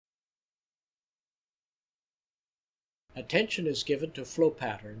Attention is given to flow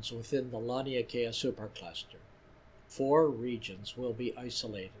patterns within the Laniakea supercluster. 4 regions will be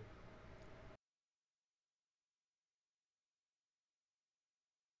isolated.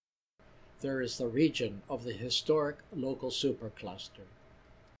 There is the region of the historic local supercluster.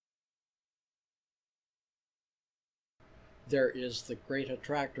 There is the great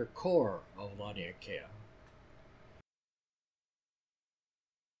attractor core of Laniakea.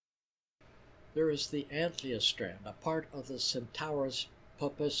 There is the Antlia strand, a part of the Centaurus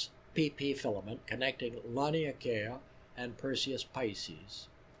Puppus PP filament connecting Laniakea and Perseus Pisces.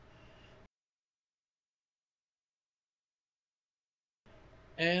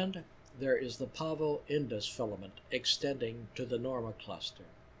 And there is the Pavo Indus filament extending to the Norma cluster.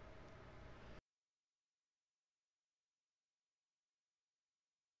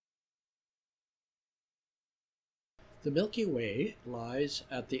 The Milky Way lies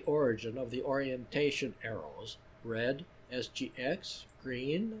at the origin of the orientation arrows, red SGX,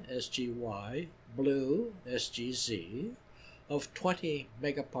 green SGY, blue SGZ, of 20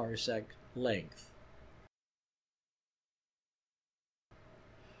 megaparsec length.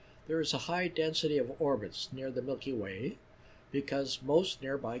 There is a high density of orbits near the Milky Way because most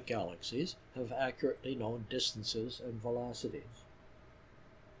nearby galaxies have accurately known distances and velocities.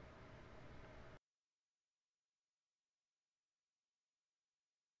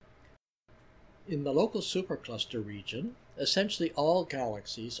 In the local supercluster region, essentially all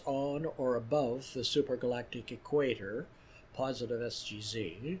galaxies on or above the supergalactic equator, positive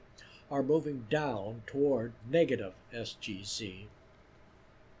SGZ, are moving down toward negative SGZ.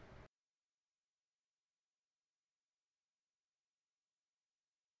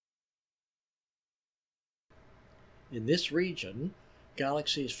 In this region,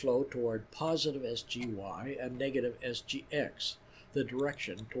 galaxies flow toward positive SGY and negative SGX, the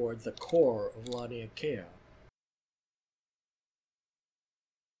direction toward the core of Laniakea.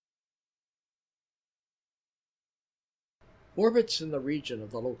 Orbits in the region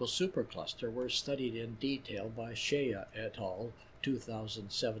of the local supercluster were studied in detail by Shaya et al.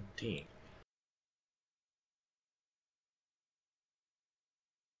 2017.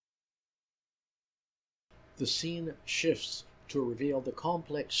 The scene shifts to reveal the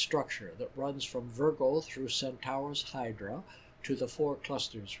complex structure that runs from Virgo through Centaurus Hydra to the 4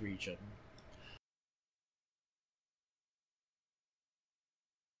 clusters region.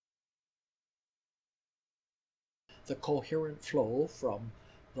 The coherent flow from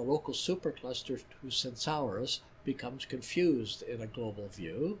the local supercluster to Centaurus becomes confused in a global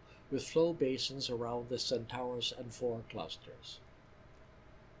view, with flow basins around the Centaurus and 4 clusters.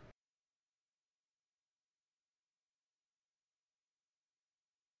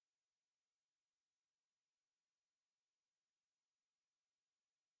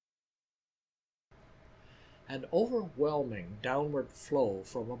 An overwhelming downward flow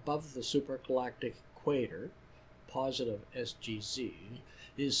from above the supergalactic equator, positive SGZ,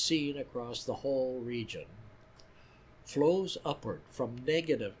 is seen across the whole region. Flows upward from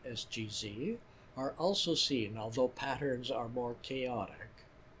negative SGZ are also seen, although patterns are more chaotic.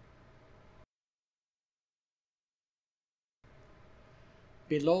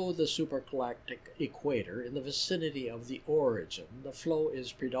 Below the supergalactic equator, in the vicinity of the origin, the flow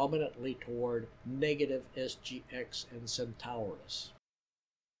is predominantly toward negative SGX and Centaurus.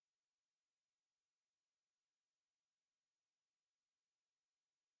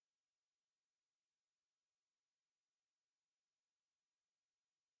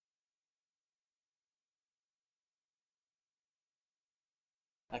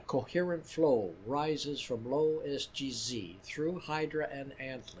 A coherent flow rises from low SGZ through Hydra and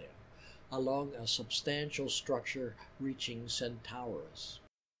Antlia along a substantial structure reaching Centaurus.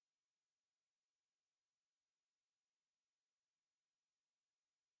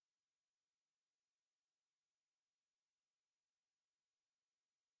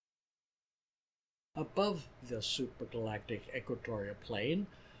 Above the supergalactic equatorial plane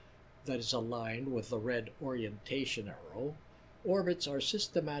that is aligned with the red orientation arrow, orbits are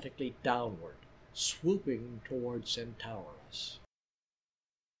systematically downward, swooping toward Centaurus.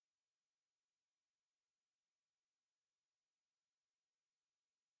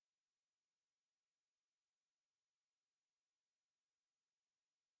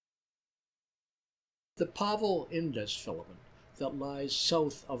 The Pavo Indus filament that lies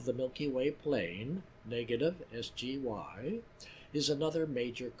south of the Milky Way plane, negative SGY, is another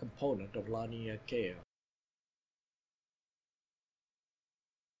major component of Laniakea.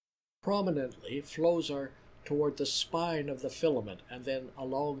 Prominently, flows are toward the spine of the filament and then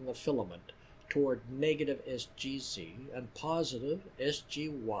along the filament toward negative SGZ and positive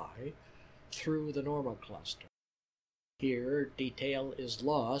SGY through the Norma cluster. Here, detail is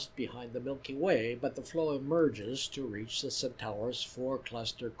lost behind the Milky Way, but the flow emerges to reach the Centaurus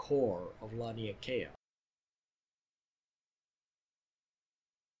 4-cluster core of Laniakea.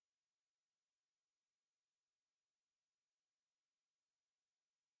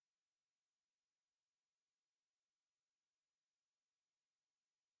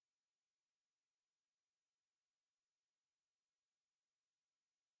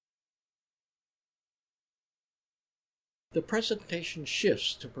 The presentation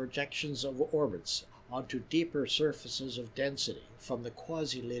shifts to projections of orbits onto deeper surfaces of density from the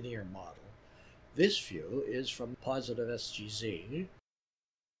quasi-linear model. This view is from positive SGZ.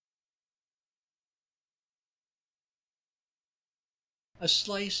 A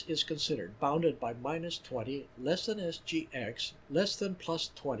slice is considered bounded by minus 20 less than SGX less than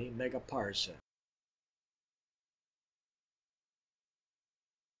plus 20 megaparsec.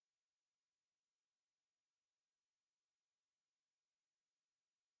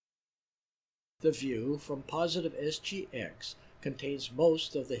 The view from positive SGX contains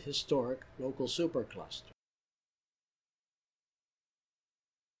most of the historic local supercluster.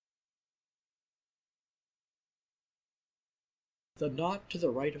 The knot to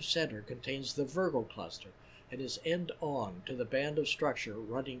the right of center contains the Virgo cluster and is end-on to the band of structure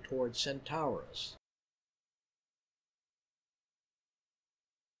running toward Centaurus.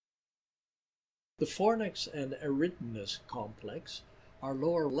 The Fornax and Eridanus complex are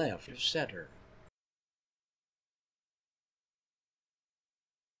lower left of center.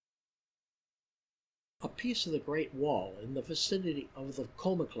 A piece of the Great Wall in the vicinity of the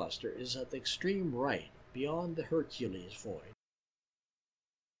Coma cluster is at the extreme right, beyond the Hercules void.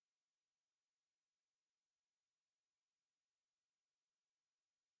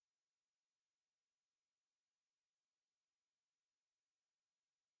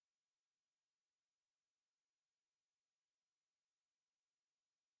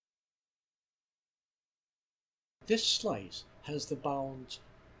 This slice has the bounds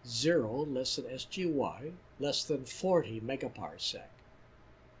 0 less than SGY less than 40 megaparsec.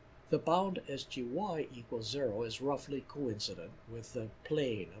 The bound SGY equals 0 is roughly coincident with the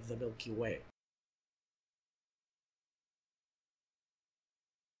plane of the Milky Way.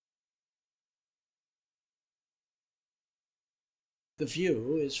 The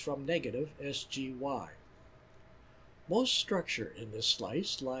view is from negative SGY. Most structure in this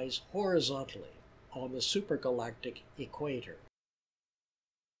slice lies horizontally on the supergalactic equator.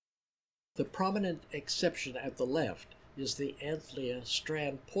 The prominent exception at the left is the Antlia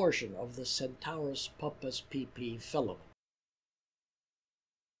strand portion of the Centaurus Puppus PP filament.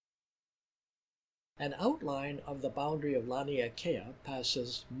 An outline of the boundary of Laniakea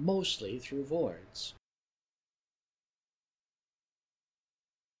passes mostly through voids.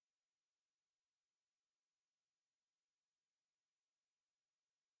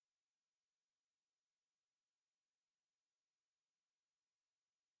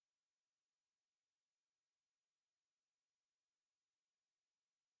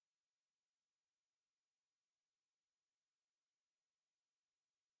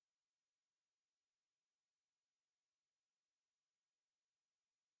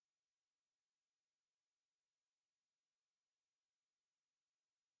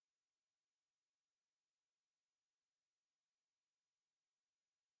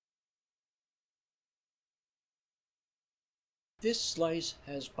 This slice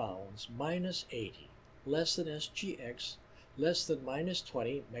has bounds minus 80, less than SGX, less than minus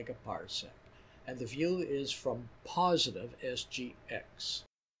 20 megaparsec, and the view is from positive SGX.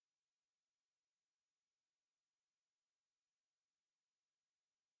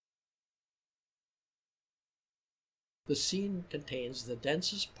 The scene contains the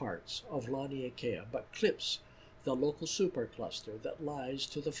densest parts of Laniakea, but clips the local supercluster that lies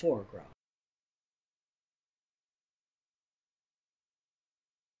to the foreground.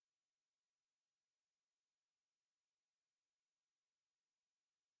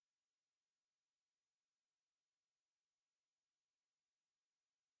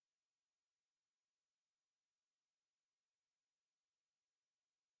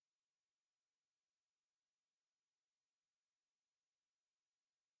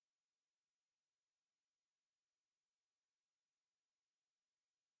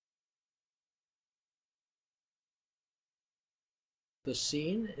 The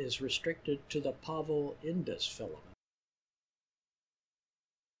scene is restricted to the Pavo Indus filament.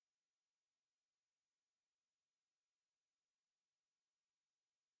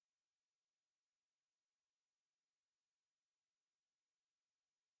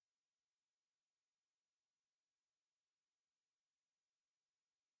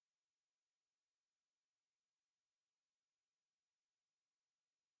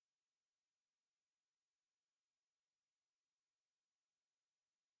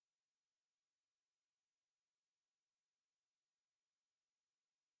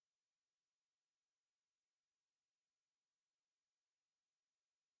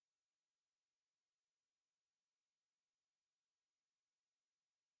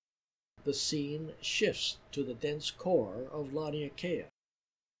 the scene shifts to the dense core of Laniakea.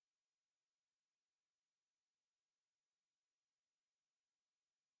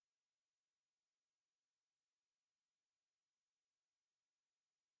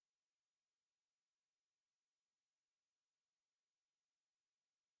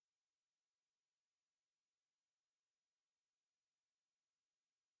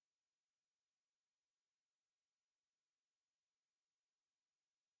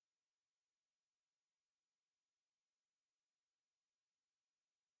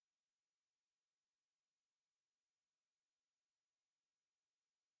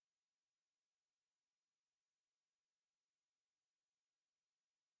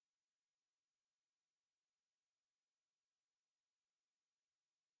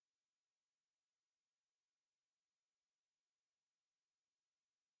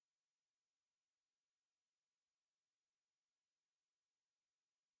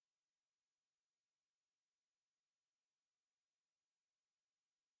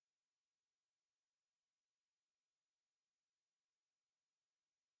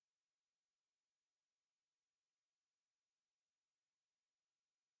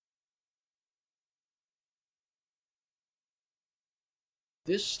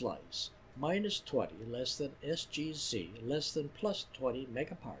 This slice, minus 20 less than SGZ less than plus 20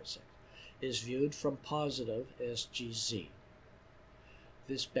 megaparsec, is viewed from positive SGZ.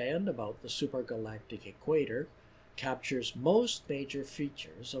 This band about the supergalactic equator captures most major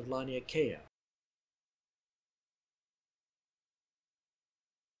features of Laniakea.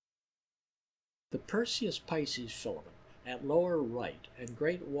 The Perseus-Pisces filament at lower right and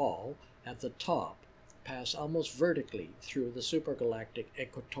Great Wall at the top pass almost vertically through the supergalactic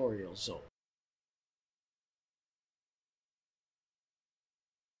equatorial zone.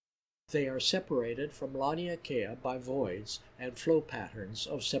 They are separated from Laniakea by voids and flow patterns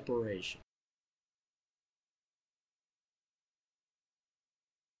of separation.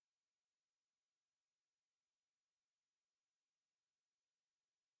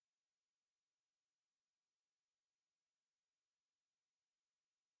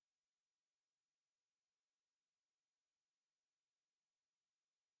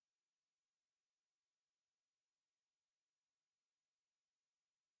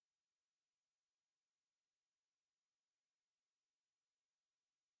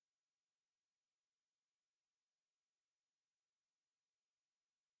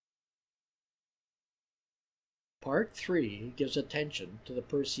 Part 3 gives attention to the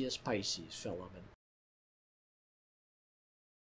Perseus-Pisces filament.